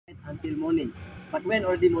until morning. But when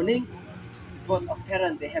already morning, both of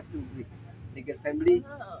parents they have to agree. The girl family,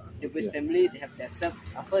 the boy's family, they have to accept.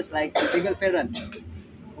 First, like the girl parent,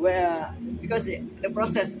 where because the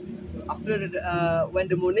process after when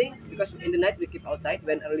the morning, because in the night we keep outside.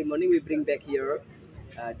 When early morning we bring back here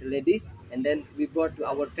the ladies, and then we brought to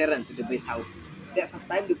our parents to the boy's house. That first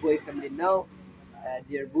time the boy family now.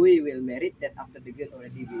 Their boy will marry that after the girl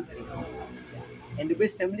already be married, and the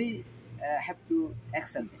boy's family have to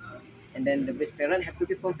accept it, and then the boy's parent have to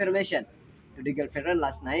give confirmation to the girl parent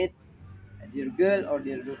last night their girl or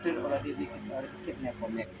their daughter already be kidnapped or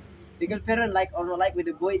married. The girl parent like or not like with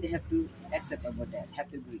the boy, they have to accept about that, have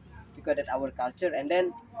to agree because that's our culture. And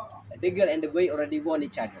then the girl and the boy already want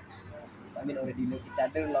each other. So, I mean already know each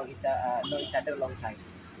other know each other long time.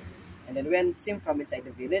 And then when same from inside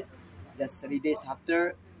the village, just 3 days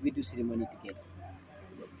after we do ceremony together.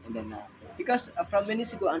 Yes, and then because from many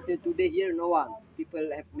ago until today here, no one people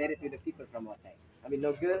have married with the people from outside. I mean,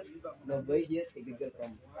 no girl, no boy here take the girl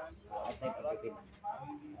from outside of the village.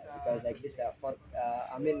 Because like this,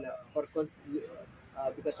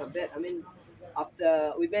 because of that, I mean,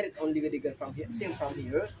 after we married only with the girl from here, same from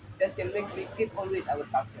here, that can make we keep always our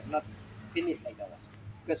culture, not finish like that.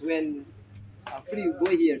 Because when free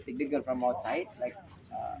boy here take the girl from outside, like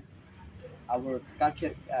our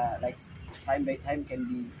culture, like time by time can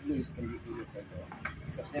be loose, can be finished like that.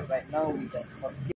 Because then right now we just